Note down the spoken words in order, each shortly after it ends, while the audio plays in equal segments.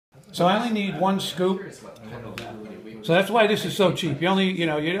So I only need 1 scoop. So that's why this is so cheap. You only, you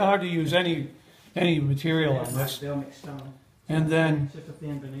don't hardly use any material on this. And then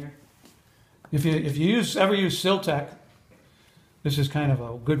if you ever use Siltec, this is kind of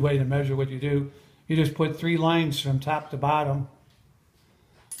a good way to measure what you do. You just put 3 lines from top to bottom,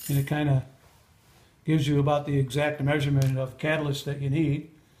 and it kind of gives you about the exact measurement of catalyst that you need.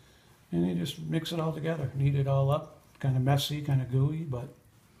 And you just mix it all together, knead it all up. Kind of messy, kind of gooey, but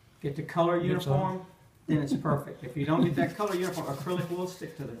get the color uniform, then it's perfect. If you don't get that color uniform, acrylic will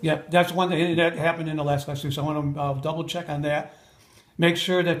stick to it. Yeah, that's one thing that happened in the last class too. So I want to double check on that. Make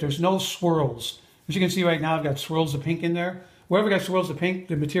sure that there's no swirls. As you can see right now, I've got swirls of pink in there. Wherever I've got swirls of pink,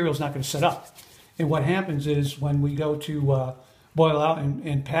 the material's not going to set up. And what happens is when we go to boil out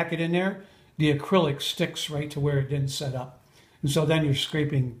and pack it in there, the acrylic sticks right to where it didn't set up. And so then you're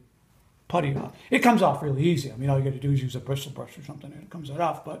scraping putty off. It comes off really easy. I mean, all you got to do is use a bristle brush or something and it comes right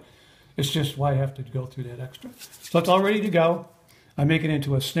off, but it's just why I have to go through that extra. So it's all ready to go. I make it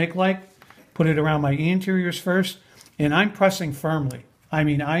into a snake-like, put it around my interiors first, and I'm pressing firmly. I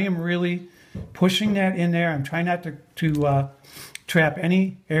mean, I am really pushing that in there. I'm trying not to trap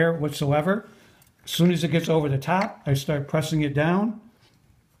any air whatsoever. As soon as it gets over the top, I start pressing it down,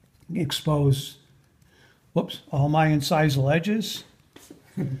 expose, all my incisal edges.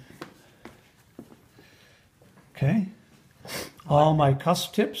 Okay, all my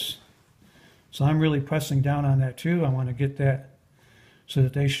cusp tips. So I'm really pressing down on that too. I want to get that so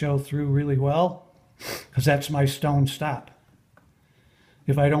that they show through really well, because that's my stone stop.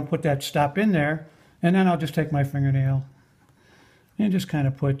 If I don't put that stop in there, and then I'll just take my fingernail and just kind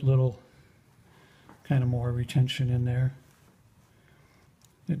of put little, kind of more retention in there.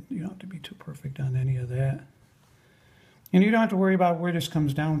 You don't have to be too perfect on any of that. And you don't have to worry about where this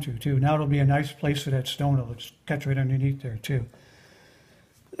comes down to, too. Now it'll be a nice place for that stone. It'll catch right underneath there, too.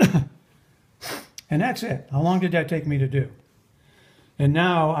 And that's it. How long did that take me to do? And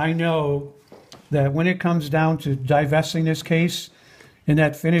now I know that when it comes down to divesting this case and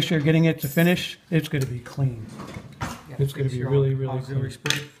that finisher, getting it to finish, it's going to be clean. It's going to be really, really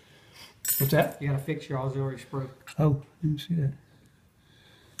clean. What's that? You got to fix your auxiliary sprue. Oh, I didn't see that.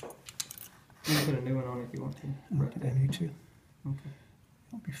 You can put a new one on if you want to. I need to. Okay.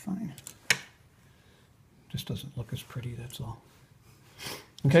 It'll be fine. Just doesn't look as pretty, that's all.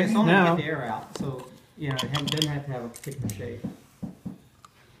 Okay, it's only now, to get the air out, so it doesn't have to have a particular shape.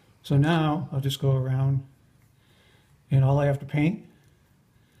 So now I'll just go around, and all I have to paint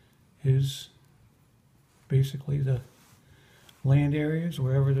is basically the land areas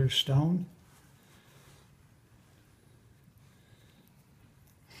wherever there's stone.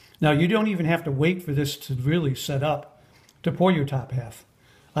 Now, you don't even have to wait for this to really set up to pour your top half.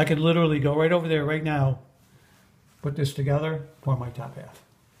 I could literally go right over there right now, put this together, pour my top half.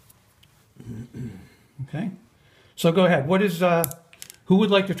 Okay? So go ahead. What is, who would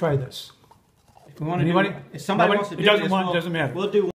like to try this? If we want to Anybody? if somebody wants to do this, doesn't matter. We'll do